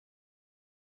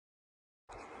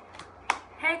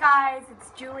Hey guys, it's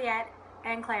Juliet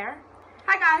and Claire.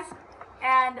 Hi guys.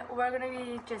 And we're going to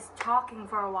be just talking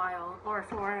for a while, or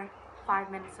for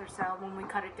 5 minutes or so when we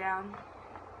cut it down.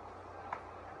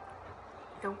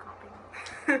 Don't copy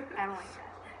me. I don't like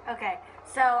that. Okay,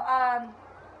 so,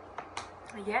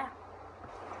 yeah.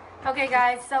 Okay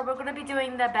guys, so we're going to be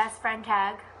doing the best friend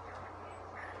tag.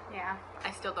 Yeah. I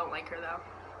still don't like her though.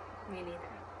 Me neither.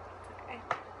 It's okay.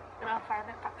 Get off part of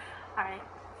it. Alright,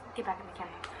 get back in the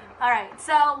camera. Alright,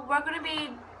 so we're going to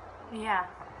be, yeah,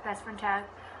 best friend tag.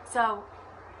 So,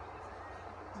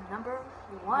 number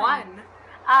one.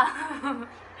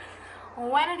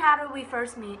 When and how did we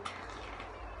first meet?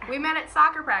 We met at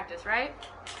soccer practice, right?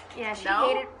 Yeah, she No?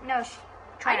 hated, no,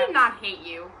 I did not hate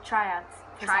you. Tryouts.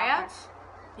 for Tryouts? soccer.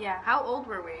 Yeah. How old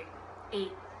were we?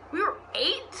 8. We were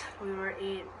 8? We were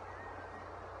 8.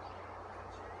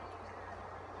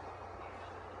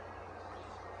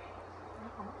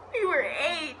 We were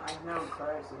 8. I know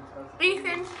Christ.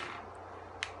 Ethan.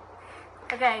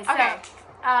 Okay, so, Okay.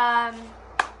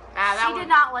 she did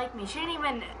not like me. She didn't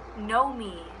even know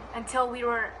me until we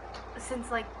were,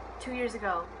 since like 2 years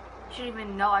ago. She didn't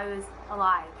even know I was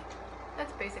alive.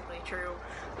 That's basically true.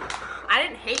 I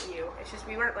didn't hate you. It's just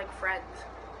we weren't like friends.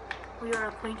 We were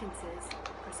acquaintances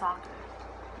for soccer.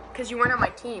 Because you weren't on my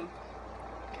team.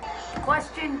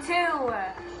 Question 2.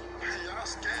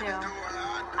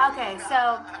 Okay,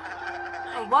 so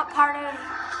what part of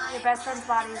your best friend's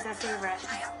body is their favorite?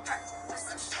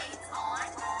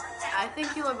 I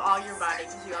think you love all your body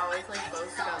because you always like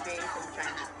boast about being from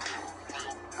China.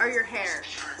 Or your hair.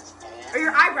 Or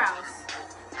your eyebrows.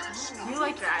 You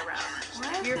like your eyebrows.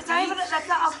 What? Your That's not even, that's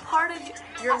not a part of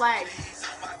your legs.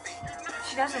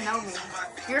 She doesn't know me.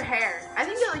 Your hair. I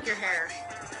think you like your hair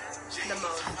the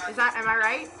most. Is that, am I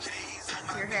right?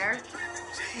 Your hair?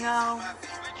 No.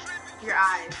 Your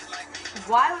eyes.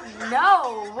 Why?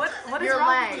 No. What is Your wrong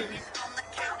legs. with you?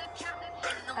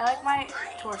 I like my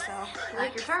torso. You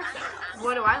like your torso.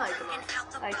 What do I like the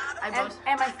most? Like, I and, both-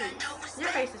 and my face. Your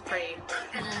face is pretty.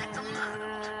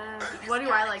 What do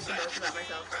I like the most about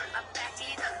myself?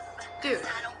 Dude.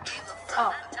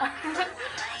 Oh.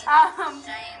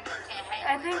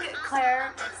 I think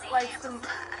Claire likes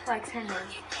her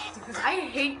nose. I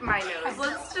hate my nose.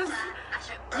 Let's just,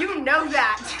 you know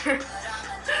that.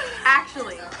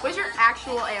 Actually, what's your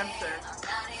actual answer?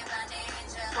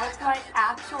 What's my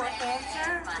actual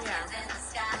answer?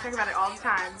 Yeah. I talk about it all the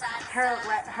time. Her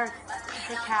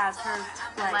calves, her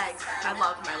Legs. I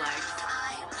love my legs.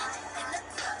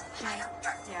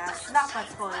 Yeah, she's not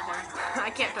flexible either. I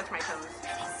can't touch my toes.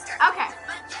 Okay.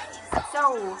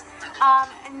 So,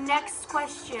 next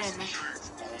question.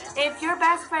 If your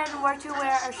best friend were to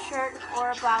wear a shirt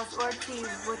or a blouse or a tee,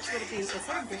 which would it be? Is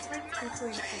there a difference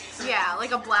between a shirt? Yeah,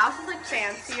 like a blouse is like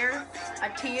fancier. A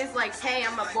tee is like, hey,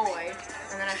 I'm a boy.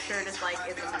 And then a shirt is like,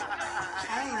 it's a me.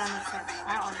 I don't even understand.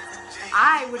 I don't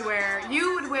understand.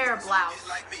 You would wear a blouse.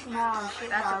 No, shit,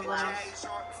 That's no, a blouse.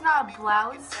 It's not a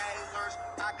blouse.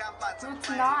 No, it's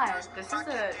not. This is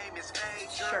a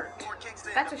shirt.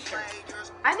 That's a shirt.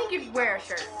 I think you'd wear a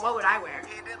shirt. What would I wear?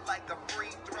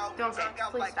 Don't say it.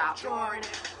 Please stop. Jordan,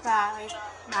 5,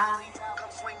 9.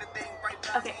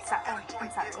 Okay, sorry.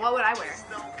 I'm sorry. What would I wear?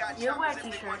 You wear a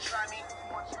t-shirt.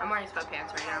 I'm wearing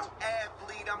sweatpants right now.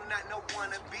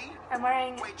 I'm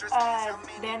wearing a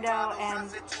bandeau and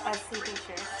a sleeping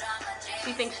shirt.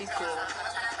 She thinks she's cool.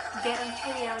 Getting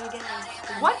video, you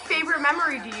didn't. What favorite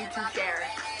memory do you two share?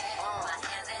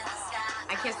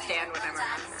 I can't stand when I'm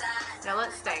around. Now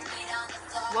let's think.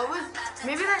 What was,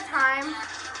 maybe that time,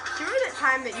 do you remember that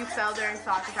time that you fell during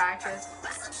soccer practice?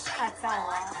 I fell a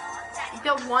lot.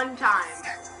 The one time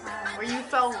where you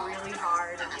fell really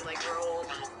hard and you like rolled.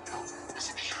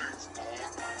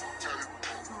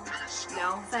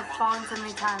 No? I've fallen so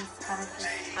many times.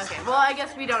 Okay, well I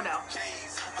guess we don't know.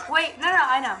 Wait, no,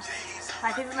 I know.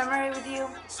 My favorite memory with you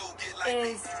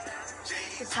is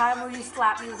the time where you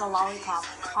slapped me with a lollipop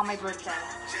on my birthday.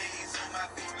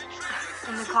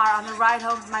 In the car, on the ride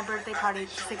home from my birthday party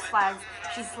to Six Flags,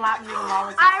 she slapped me with a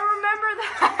lollipop. I remember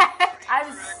that! I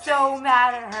was so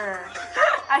mad at her.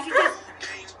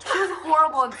 She was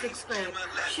horrible in 6th grade.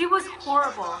 She was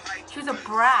horrible. She was a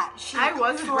brat. I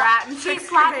was a brat in 6th grade. She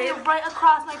slapped me right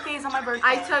across my face on my birthday.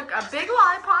 I took a big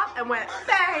lollipop and went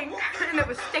bang, and it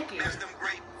was sticky.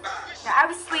 Yeah, I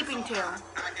was sleeping too.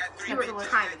 You were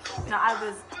kind of. No, I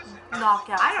was knocked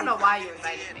out. I don't know why you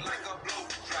invited me.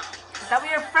 That we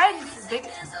were friends.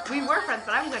 We were friends,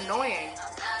 but I was annoying.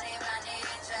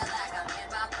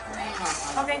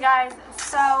 Okay, guys.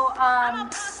 So,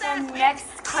 the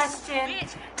next question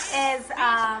is,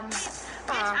 I'm a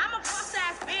boss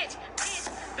ass bitch.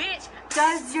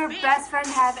 Does your best friend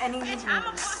have any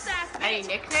nicknames? Any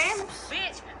nicknames?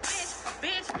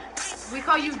 We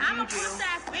call you Juju.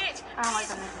 I don't like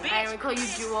that nickname. And we call you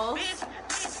Jules.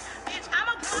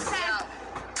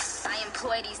 I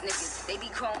employ these niggas. They be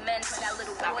grown men, but I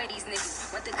little boy these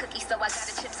niggas. Want the cookie, so I got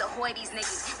the chips ahoy these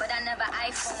niggas. But I never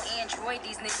iPhone, Android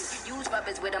these niggas. Use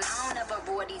rubbers with them, I don't ever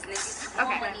roar these niggas. Okay.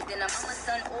 More money than a mama,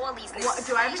 son, all these niggas. What,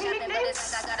 do I have any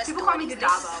nicknames? People call me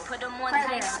Dadabo. Put them on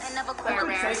tight and never call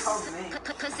me.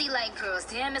 Pussy like girls.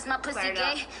 Damn, is my pussy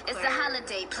gay? It's a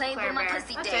holiday. Play with my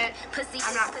pussy day. Pussy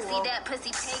I'm not pussy cool. that,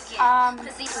 pussy taken.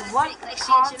 Pussy what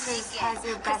concerts has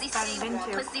your best friend been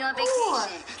to? Pussy on Ooh,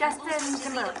 vacation. Justin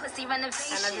Timberlake. Pussy renovation.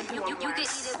 You can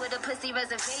eat it with a pussy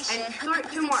reservation. And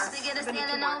two more. To get a Give me two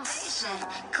standing more. ovation.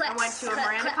 I went to a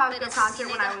Miranda Cosgrove concert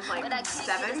when I was like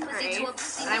 7 or 8,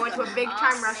 and I went to a Big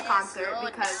Time Rush concert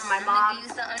because my mom's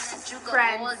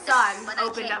friend's son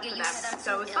opened up for them,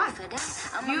 so it was fun.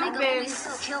 You've been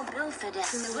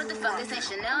What the fuck, this ain't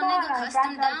Chanel, nigga,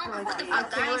 custom down. What the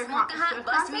fuck, I ain't smoking hot,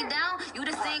 bust me down. You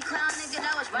the same clown nigga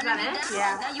that was running me down.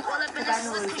 Yeah. Now you all up in the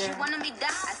Swiss cause you wanna be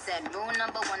down. I said, rule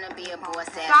number 1 to be a boss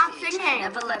ass Stop bitch. singing.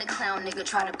 Never let a clown nigga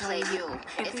try to play you.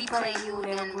 If he play you,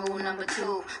 then rule number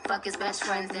 2, fuck his best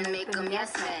friends and make them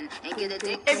yes men. And get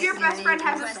addicted. If your best friend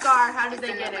has a scar, how did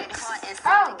they get it?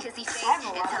 Oh, Kissy face I have a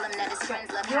and lot. tell him that his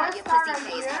friends love Your how your scar pussy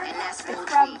right face. here And that's is school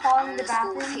from tea. falling in I'm the the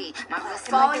school bathroom. tea. My wrist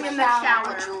Falling in the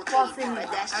shower while singing.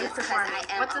 but that's I was just cause performing.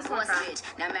 I am What's a this one boss from? bitch.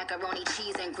 Now macaroni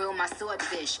cheese and grill my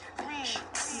swordfish.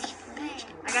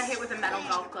 I got hit with a metal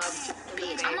golf club.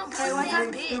 Bitch, I'm a boss Wait, what's ass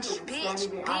that? bitch, bitch,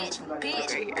 bitch,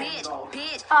 bitch, bitch,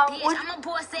 bitch, what- I'm a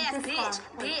boss ass this bitch, part?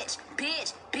 bitch,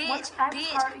 bitch, What bitch, part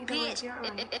bitch, either way bitch. here or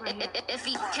right here? If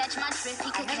he catch my drift,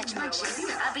 he could catch my gist.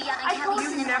 I be out I in told Cali, you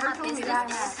sitting never on my told me business.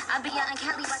 that. I be out in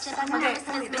Cali watching my Okay,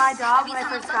 business. my dog, Every when I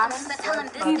time first fuck got him, him, I tell him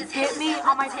this he is bit his. me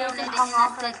on my Tell face and that hung this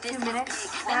off is for like this 2 is minutes.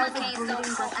 big. And I was Then like my bleeding,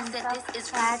 cane so cold, I gushing said stuff. this is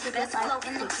And I had to real. get Best flow like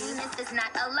in the sticky. penis is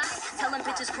not a lie. Telling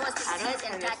bitches cross the How do I T's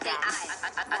turn and this dot their down? I's.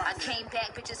 I came back,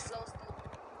 bitches flow.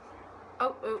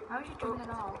 Oh, oh. How would you turn that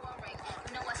off?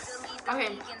 You know I still lead the Okay.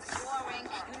 league in scoring.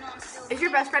 You know I'm still Is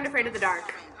your best friend afraid of the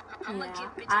dark? I'ma Yeah,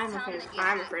 give bitches I'm time afraid to of get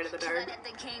I'm hot. afraid of the Killer dark. that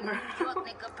they came to New York,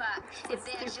 nigga pop. If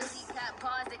they actually got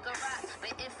bars, they could rock.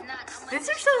 But if not, I'ma These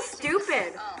are so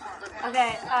stupid.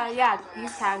 Okay, yeah,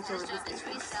 these tags are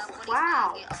ridiculous.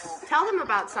 Wow. Tell them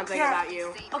about something Here. about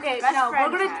you. Okay, Best no,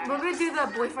 friend we're tag. gonna do the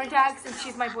boyfriend tag since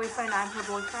she's my boyfriend, I'm her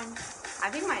boyfriend. I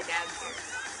think my dad's here.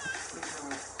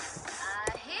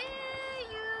 I hear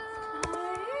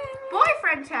you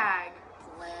Boyfriend tag.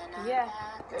 when Yeah.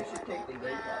 They should take the gay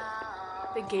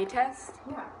test. The gay test?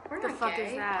 Yeah. We're The not fuck gay.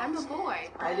 is that? I'm a boy.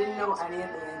 I didn't know any of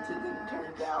the answers, and it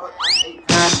turns out I'm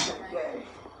 18% gay.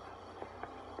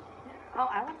 Oh,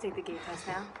 I want to take the gay test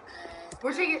now.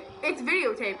 We're taking. It's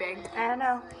videotaping. I don't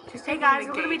know. Just Hey taking guys, the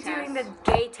we're gonna be gay doing test.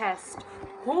 the gay test.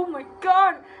 Oh my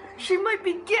god, she might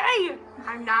be gay!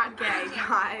 I'm not gay,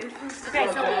 guys. Okay,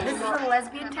 so this is a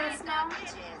lesbian test now,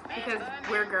 Because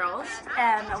we're girls.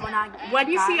 and we're not When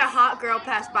you see a guys. hot girl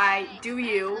pass by, do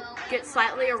you get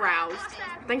slightly aroused?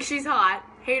 Think she's hot.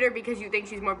 Hate her because you think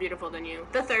she's more beautiful than you.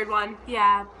 The third one.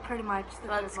 Yeah, pretty much, the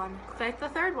Let's third one. click the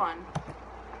third one.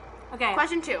 Okay,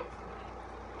 Question 2.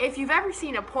 If you've ever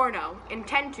seen a porno,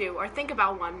 intend to, or think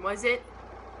about one, was it,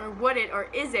 or would it, or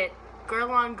is it girl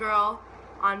on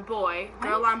boy,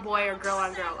 girl on boy, or girl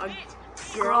on girl? A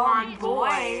girl on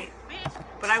boy.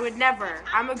 But I would never.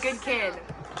 I'm a good kid.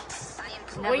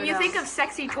 never When you know. think of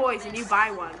sexy toys and you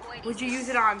buy one, would you use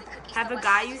it on, have a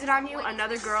guy use it on you,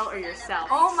 another girl, or yourself?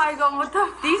 Oh my god, what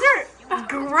the These are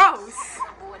gross.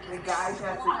 The guys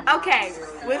have to. Okay,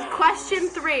 with question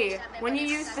 3, when you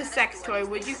use the sex toy,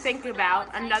 would you think about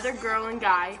another girl and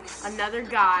guy, another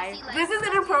guy, This is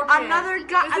inappropriate. another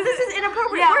guy? This is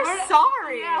inappropriate. Yeah, we're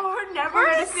sorry. Yeah, we're never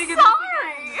We're gonna sing it.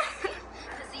 sorry.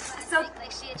 So,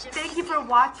 thank you for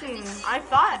watching. I'm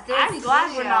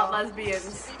glad we're not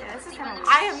lesbians. Yeah, this is kind of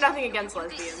I have nothing against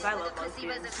lesbians. I love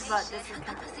lesbians. but this is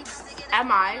kind of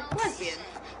Am I lesbian?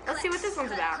 Let's see what this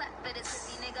one's about.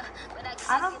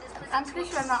 I'm pretty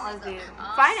sure I'm not lesbian.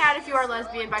 Find out if you are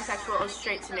lesbian, bisexual, or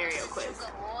straight scenario quiz.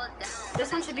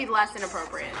 This one should be less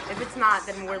inappropriate. If it's not,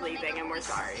 then we're leaving and we're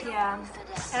sorry. Yeah.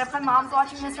 And if my mom's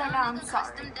watching this right now, I'm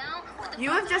sorry.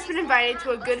 You have just been invited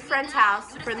to a good friend's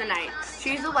house for the night.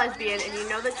 She's a lesbian, and you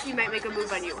know that she might make a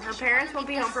move on you. Her parents won't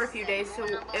be home for a few days, so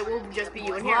it will just be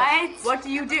you and her. What do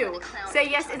you do? Say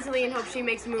yes instantly and hope she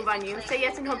makes a move on you. Say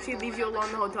yes and hope she leaves you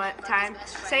alone the whole time.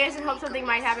 Say yes and hope something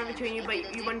might happen between you,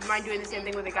 but you wouldn't mind doing the same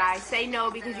thing with a guy. Say no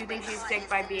because you think she's sick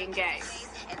by being gay.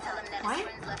 What?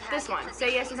 This one.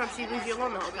 Say yes and hope she leaves you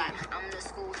alone the whole time.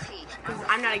 Because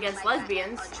I'm not against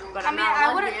lesbians, but I'm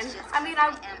not a lesbian.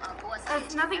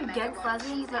 it's nothing against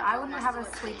lesbians, but I wouldn't have a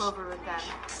sleepover with them.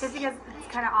 Just because it's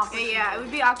kind of awkward. Yeah, it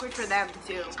would be awkward for them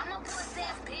too.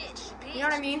 You know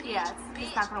what I mean? Yeah,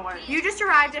 it's not gonna work. You just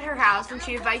arrived at her house and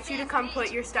she invites you to come put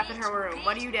your stuff in her room.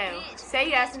 What do you do? Say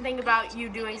yes and think about you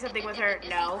doing something with her.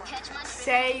 No.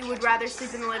 Say you would rather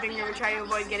sleep in the living room and try to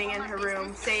avoid getting in her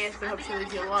room. Say yes, but hope she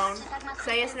leaves you alone.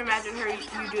 Say yes and imagine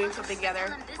you doing something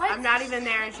together. What? I'm not even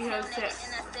there and she hosts it.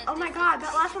 Oh my god,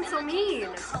 that last one's so mean.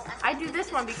 I do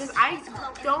this one because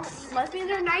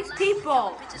lesbians are nice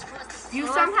people. You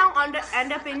somehow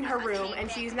end up in her room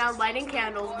and she's now lighting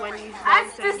candles when you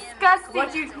That's disgusting.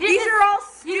 These are all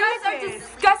stupid. You guys are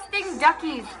disgusting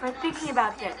duckies for thinking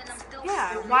about this.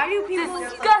 Yeah, why do people...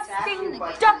 Disgusting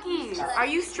duckies. Are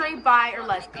you straight, bi, or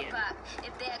lesbian?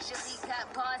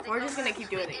 We're just gonna keep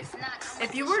doing these.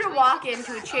 If you were to walk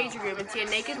into a changing room and see a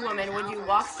naked woman, would you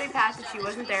walk straight past if she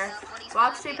wasn't there?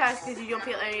 Walk straight past because you don't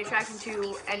feel any attraction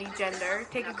to any gender.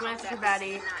 Take a glance at her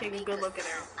body. Take a good look at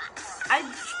her.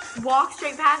 I'd walk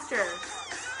straight past her.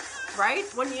 Right?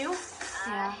 Wouldn't you?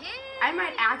 Yeah. I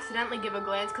might accidentally give a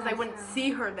glance because I wouldn't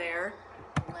see her there.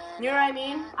 You know what I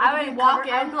mean? I would walk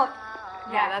in.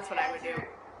 Yeah, that's what I would do.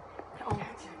 Oh.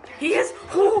 He is.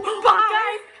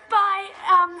 Bye. Bye.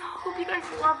 Hope you guys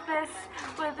love this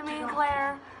with me and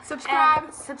Claire. Subscribe.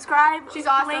 And subscribe. She's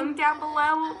awesome. Link down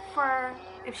below for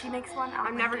if she makes one.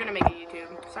 I'm never gonna make a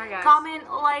YouTube. Sorry, guys. Comment,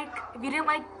 like. If you didn't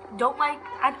like, don't like.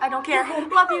 I don't care.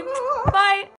 Love you.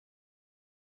 Bye.